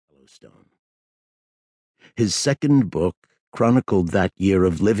Yellowstone. His second book chronicled that year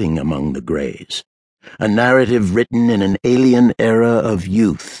of living among the Greys, a narrative written in an alien era of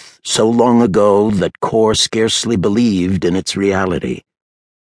youth, so long ago that Core scarcely believed in its reality.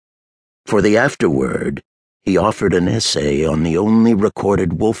 For the afterword, he offered an essay on the only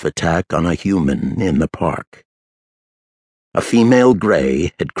recorded wolf attack on a human in the park. A female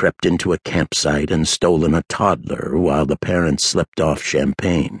Grey had crept into a campsite and stolen a toddler while the parents slept off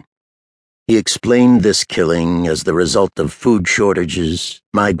champagne. He explained this killing as the result of food shortages,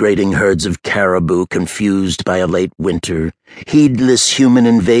 migrating herds of caribou confused by a late winter, heedless human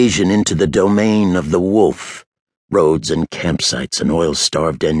invasion into the domain of the wolf, roads and campsites and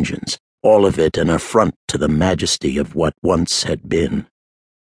oil-starved engines, all of it an affront to the majesty of what once had been.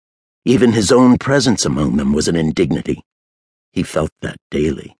 Even his own presence among them was an indignity. He felt that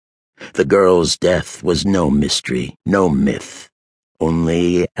daily. The girl's death was no mystery, no myth,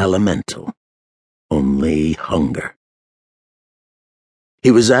 only elemental, only hunger.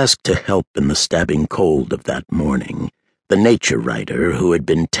 He was asked to help in the stabbing cold of that morning, the nature writer who had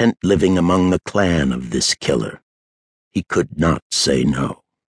been tent-living among the clan of this killer. He could not say no.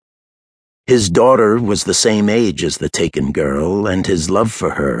 His daughter was the same age as the taken girl, and his love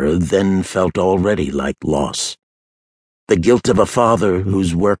for her then felt already like loss. The guilt of a father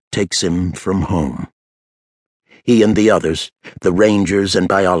whose work takes him from home. He and the others, the rangers and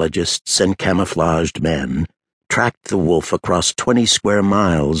biologists and camouflaged men, tracked the wolf across 20 square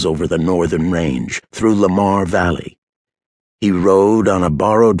miles over the northern range, through Lamar Valley. He rode on a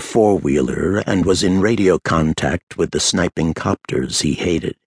borrowed four-wheeler and was in radio contact with the sniping copters he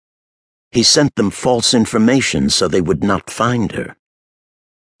hated. He sent them false information so they would not find her.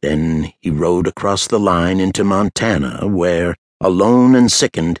 Then he rode across the line into Montana, where, alone and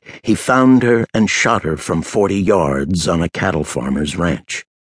sickened, he found her and shot her from 40 yards on a cattle farmer's ranch.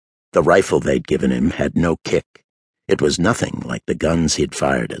 The rifle they'd given him had no kick. It was nothing like the guns he'd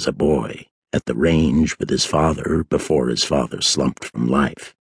fired as a boy, at the range with his father before his father slumped from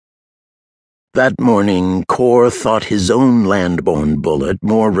life. That morning, Core thought his own land-born bullet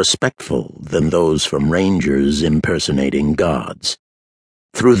more respectful than those from rangers impersonating gods.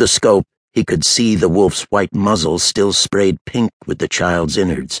 Through the scope, he could see the wolf's white muzzle still sprayed pink with the child's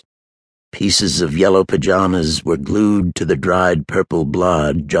innards. Pieces of yellow pajamas were glued to the dried purple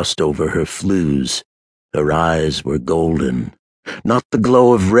blood just over her flews. Her eyes were golden, not the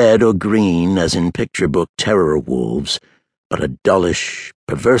glow of red or green as in picture book terror wolves, but a dullish,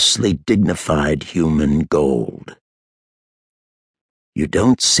 perversely dignified human gold. You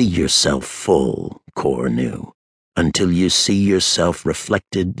don't see yourself full, Core knew, until you see yourself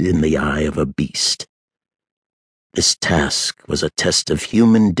reflected in the eye of a beast. This task was a test of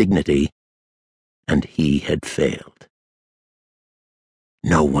human dignity, and he had failed.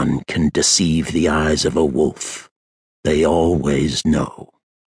 No one can deceive the eyes of a wolf. They always know.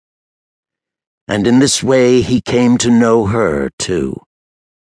 And in this way he came to know her, too.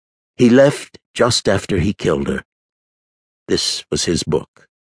 He left just after he killed her. This was his book.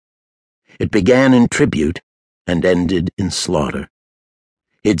 It began in tribute and ended in slaughter.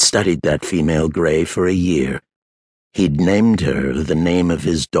 He'd studied that female Grey for a year. He'd named her the name of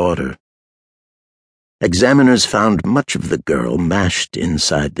his daughter. Examiners found much of the girl mashed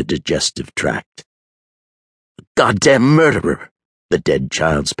inside the digestive tract. "A goddamn murderer," the dead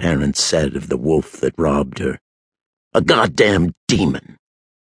child's parents said of the wolf that robbed her. "A goddamn demon."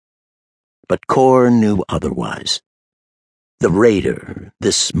 But Core knew otherwise. The raider,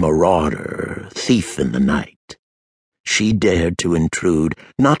 this marauder, thief in the night, she dared to intrude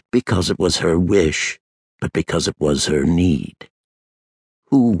not because it was her wish, but because it was her need.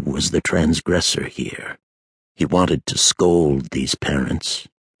 Who was the transgressor here? He wanted to scold these parents,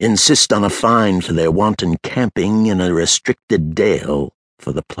 insist on a fine for their wanton camping in a restricted dale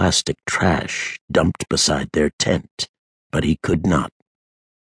for the plastic trash dumped beside their tent, but he could not.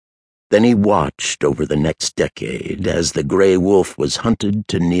 Then he watched over the next decade as the gray wolf was hunted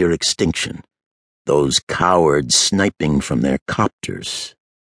to near extinction, those cowards sniping from their copters.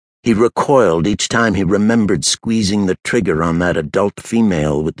 He recoiled each time he remembered squeezing the trigger on that adult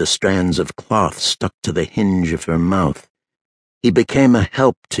female with the strands of cloth stuck to the hinge of her mouth. He became a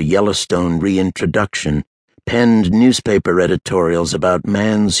help to Yellowstone reintroduction, penned newspaper editorials about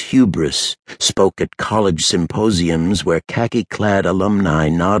man's hubris, spoke at college symposiums where khaki-clad alumni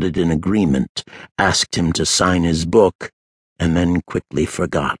nodded in agreement, asked him to sign his book, and then quickly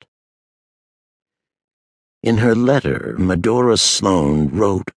forgot. In her letter, Medora Sloan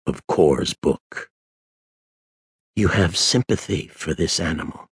wrote of Core's book. "You have sympathy for this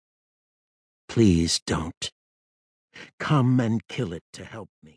animal. Please don't. Come and kill it to help me."